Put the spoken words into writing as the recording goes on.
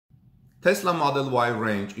Tesla Model Y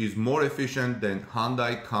range is more efficient than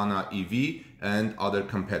Hyundai Kona EV and other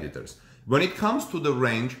competitors. When it comes to the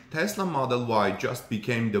range, Tesla Model Y just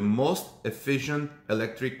became the most efficient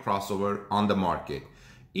electric crossover on the market.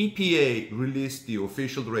 EPA released the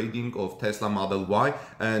official rating of Tesla Model Y,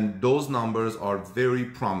 and those numbers are very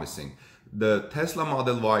promising. The Tesla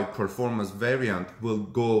Model Y performance variant will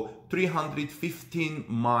go 315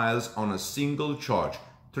 miles on a single charge.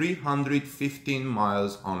 315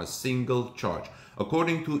 miles on a single charge.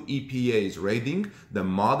 According to EPA's rating, the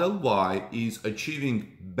Model Y is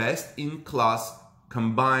achieving best-in-class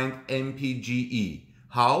combined MPGe.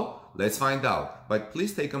 How? Let's find out. But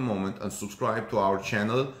please take a moment and subscribe to our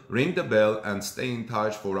channel, ring the bell, and stay in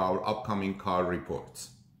touch for our upcoming car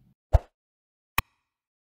reports.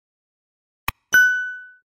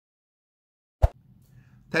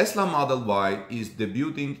 Tesla Model Y is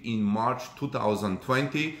debuting in March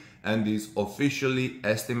 2020 and is officially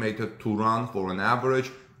estimated to run for an average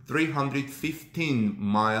 315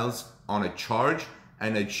 miles on a charge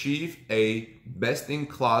and achieve a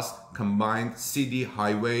best-in-class combined city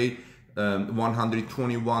highway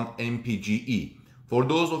 121 MPGe. For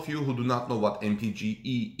those of you who do not know what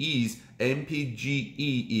MPGe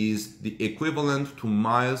is the equivalent to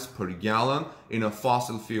miles per gallon in a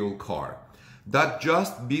fossil fuel car. That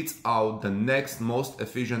just beats out the next most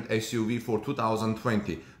efficient SUV for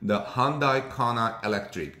 2020, the Hyundai Kona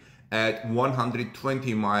Electric, at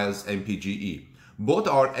 120 miles MPGe. Both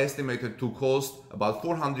are estimated to cost about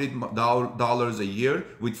 $400 a year,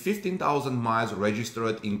 with 15,000 miles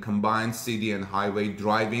registered in combined city and highway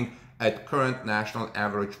driving at current national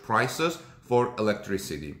average prices for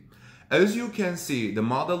electricity. As you can see, the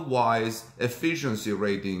Model Y's efficiency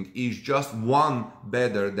rating is just one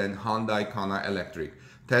better than Hyundai Kona Electric.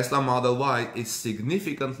 Tesla Model Y is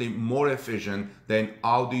significantly more efficient than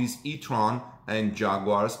Audi's e-tron and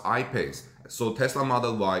Jaguar's I-Pace. So Tesla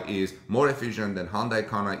Model Y is more efficient than Hyundai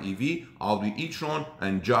Kona EV, Audi e-tron,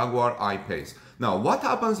 and Jaguar I-Pace. Now, what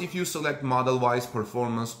happens if you select Model Y's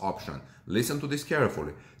performance option? Listen to this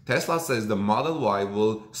carefully. Tesla says the Model Y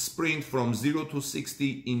will sprint from 0 to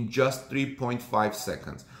 60 in just 3.5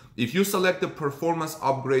 seconds. If you select the performance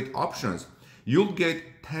upgrade options, you'll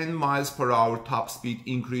get 10 miles per hour top speed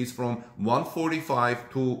increase from 145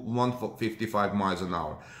 to 155 miles an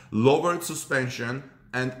hour, lowered suspension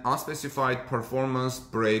and unspecified performance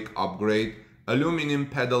brake upgrade, aluminum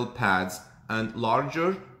pedal pads, and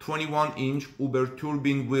larger 21-inch Uber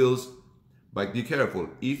turbine wheels. But be careful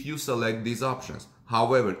if you select these options.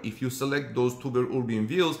 However, if you select those turbine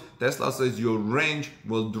wheels, Tesla says your range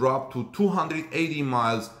will drop to 280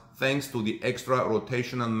 miles thanks to the extra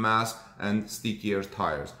rotational mass and stickier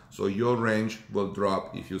tires. So your range will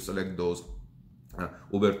drop if you select those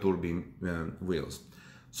Uber turbine wheels.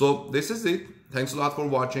 So this is it. Thanks a lot for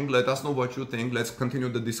watching. Let us know what you think. Let's continue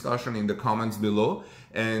the discussion in the comments below,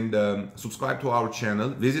 and subscribe to our channel.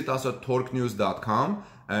 Visit us at torquenews.com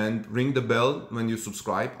and ring the bell when you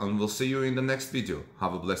subscribe, and we'll see you in the next video.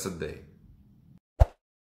 Have a blessed day.